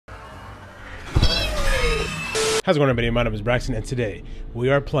How's it going, everybody? My name is Braxton, and today we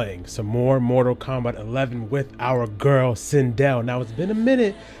are playing some more Mortal Kombat 11 with our girl Sindel. Now, it's been a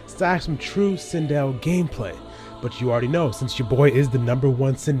minute since I had some true Sindel gameplay, but you already know, since your boy is the #1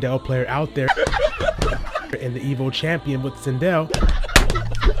 Sindel player out there and the Evo champion with Sindel,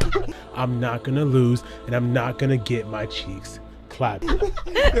 I'm not gonna lose, and I'm not gonna get my cheeks clapped.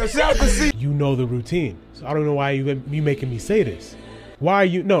 You know the routine, so I don't know why you making me say this. Why are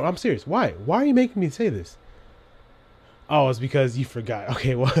you? No, I'm serious. Why? Why are you making me say this? Oh, it's because you forgot.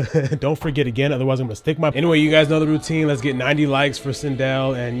 Okay, well, don't forget again, otherwise I'm gonna stick my... Anyway, you guys know the routine. Let's get 90 likes for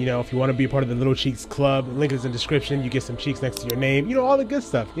Sindel, and you know, if you want to be a part of the Little Cheeks Club, the link is in the description. You get some cheeks next to your name. You know, all the good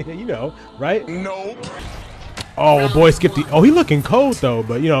stuff. You know, right? Nope. Oh, boy, skipped the... Oh, he looking cold, though,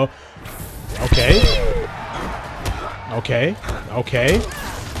 but you know... Okay. Okay. Okay.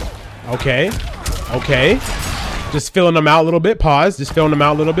 Okay. Okay. Just filling them out a little bit. Pause. Just filling them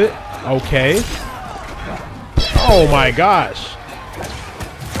out a little bit. Okay. Oh my gosh.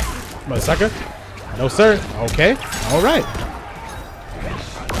 Motherfucker. No, sir. Okay. All right.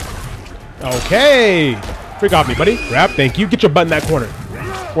 Okay. Freak off me, buddy. Grab. Thank you. Get your butt in that corner.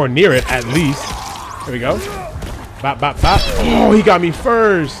 Or near it, at least. There we go. Bop, bop, bop. Oh, he got me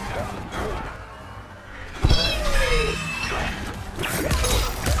first.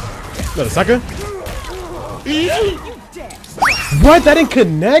 Motherfucker. What? That didn't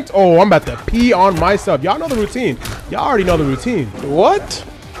connect? Oh, I'm about to pee on myself. Y'all know the routine. Y'all already know the routine. What?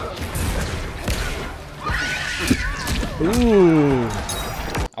 Ooh.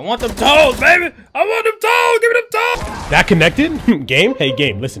 I want them toes, baby. I want them toes. Give me them toes. That connected? Game? Hey,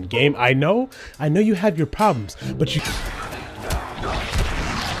 game. Listen, game. I know you have your problems, but you...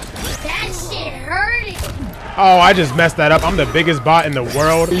 That shit hurting. Oh, I just messed that up. I'm the biggest bot in the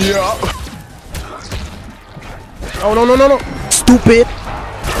world. Yeah. Oh, no, no, no, no. Stupid.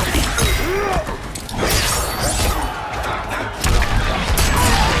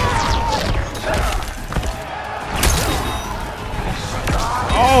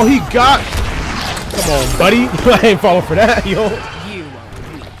 Oh, he got... Come on, buddy. I ain't falling for that, yo. You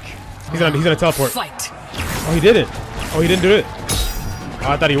are weak. He's gonna teleport. Fight. Oh, he didn't. Oh, he didn't do it. Oh,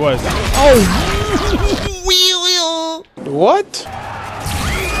 I thought he was. Oh. What?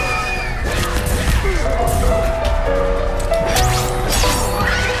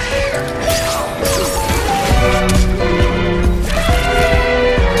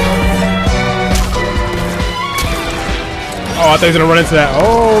 Oh, I thought he was gonna run into that.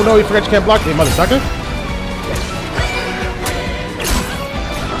 Oh no, you forgot you can't block me, motherfucker.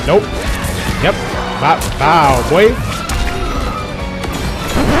 Nope. Yep. Bow, boy.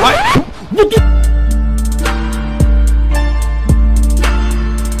 What?